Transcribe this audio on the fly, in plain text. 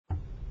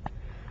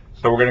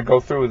So we're going to go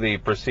through the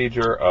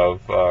procedure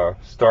of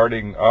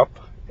starting up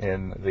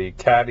in the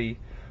Caddy,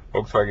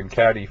 Volkswagen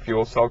Caddy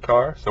fuel cell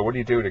car. So what do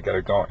you do to get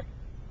it going?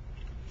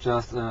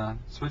 Just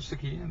switch the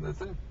key and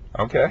that's it.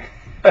 Okay.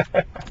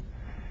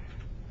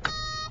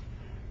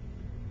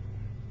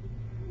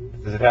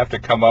 Does it have to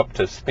come up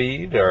to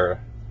speed or?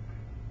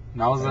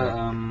 Now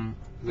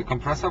the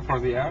compressor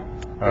for the air.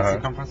 That's the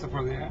compressor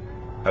for the air.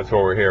 That's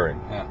what we're hearing.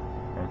 Yeah.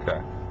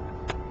 Okay.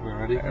 We're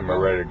ready. And we're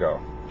ready to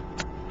go.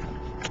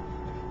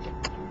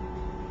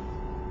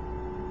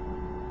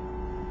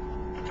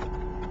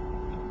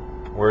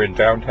 We're in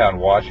downtown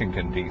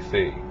Washington,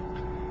 D.C.,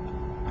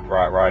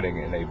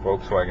 riding in a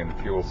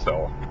Volkswagen fuel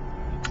cell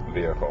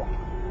vehicle.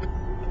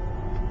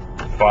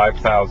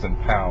 5,000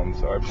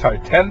 pounds, or I'm sorry,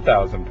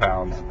 10,000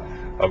 pounds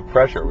of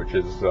pressure, which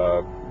is,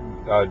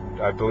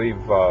 I believe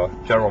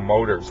General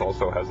Motors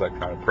also has that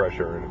kind of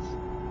pressure in its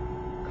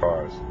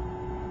cars.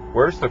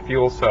 Where's the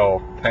fuel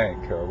cell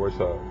tank? Where's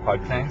the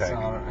hydrogen tank? Tanks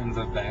are in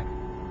the back,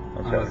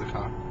 under the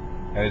car.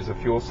 And is the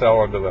fuel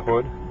cell under the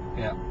hood?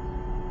 Yeah.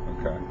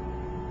 Okay.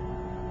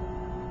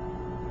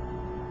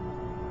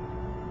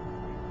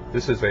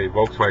 This is a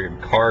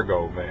Volkswagen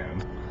cargo van.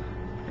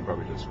 You can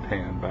probably just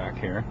pan back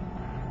here.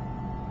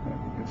 And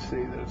you can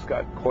see that it's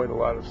got quite a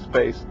lot of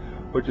space,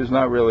 which is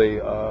not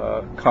really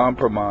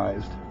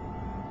compromised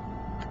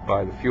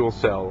by the fuel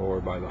cell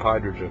or by the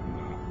hydrogen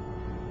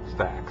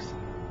stacks.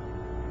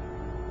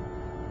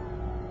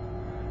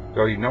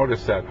 So you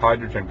notice that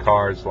hydrogen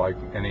cars, like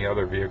any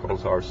other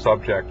vehicles, are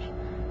subject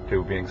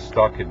to being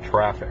stuck in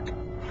traffic,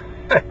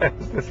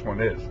 as this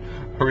one is.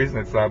 The reason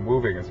it's not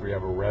moving is we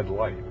have a red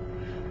light.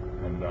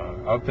 And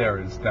out there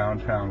is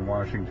downtown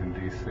Washington,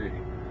 D.C. You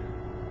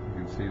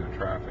can see the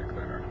traffic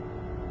there.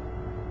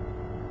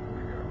 There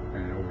we go.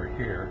 And over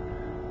here,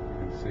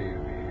 you can see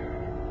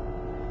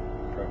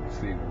probably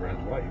see the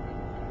red light.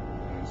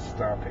 And it's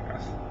stopping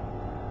us.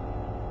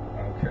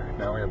 Okay,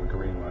 now we have a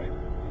green light.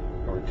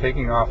 And we're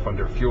taking off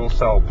under fuel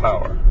cell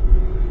power.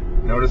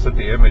 Notice that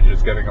the image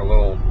is getting a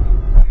little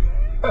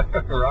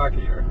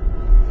rockier.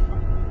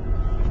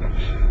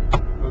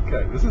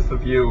 Okay, this is the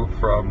view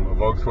from a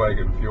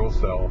Volkswagen fuel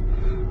cell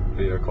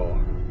vehicle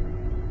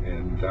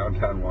in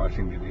downtown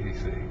Washington,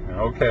 D.C. And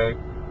okay,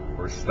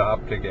 we're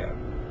stopped again.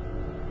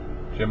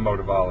 Jim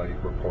Motivale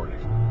reporting.